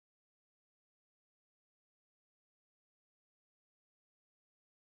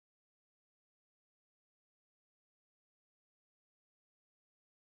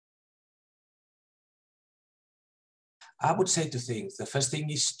I would say two things. The first thing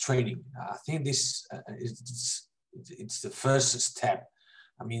is training. I think this it's the first step.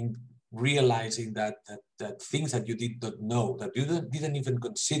 I mean, realizing that things that you did not know, that you didn't even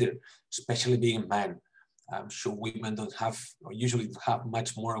consider, especially being a man. I'm sure women don't have, or usually have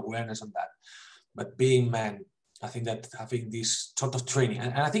much more awareness on that. But being man, I think that having this sort of training,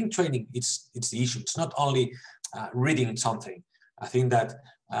 and I think training, it's the issue. It's not only reading something. I think that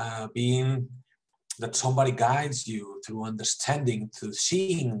that somebody guides you through understanding, to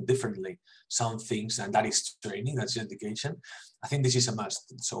seeing differently some things, and that is training, that's education. I think this is a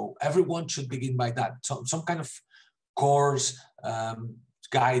must. So everyone should begin by that. Some kind of course,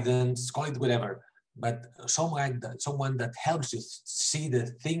 guidance, call it whatever, but someone that helps you see the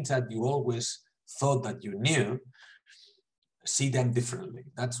things that you always thought that you knew, see them differently.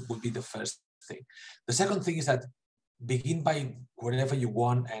 That would be the first thing. The second thing is that begin by whatever you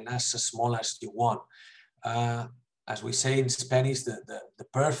want and as small as you want. As we say in Spanish, the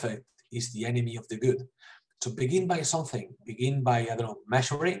perfect is the enemy of the good. So begin by something. Begin by, I don't know,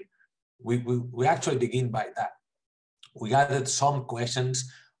 measuring. We actually begin by that. We gathered some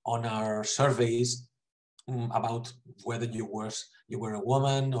questions on our surveys about whether you were a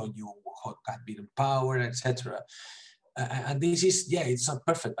woman or you had been empowered, etc. And this is, yeah, it's not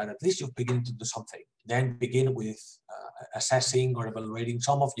perfect, but at least you've begun to do something. Then begin with assessing or evaluating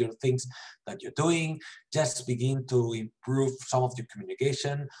some of your things that you're doing. Just begin to improve some of your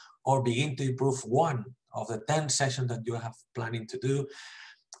communication, or begin to improve one of the 10 sessions that you have planning to do.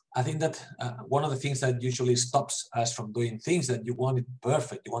 I think that one of the things that usually stops us from doing things that you want it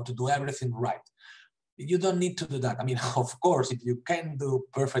perfect, you want to do everything right. You don't need to do that. I mean, of course, if you can do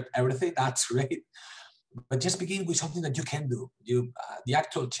perfect everything, that's great. But just begin with something that you can do. The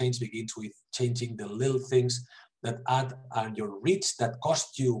actual change begins with changing the little things that add on your reach, that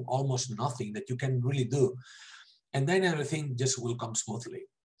cost you almost nothing, that you can really do. And then everything just will come smoothly.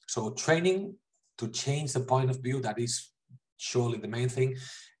 So training to change the point of view, that is surely the main thing.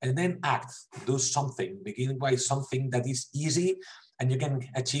 And then act, do something, begin by something that is easy and you can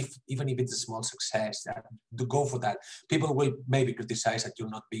achieve, even if it's a small success. To go for that. People will maybe criticize that you're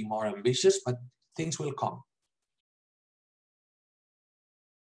not being more ambitious, but things will come.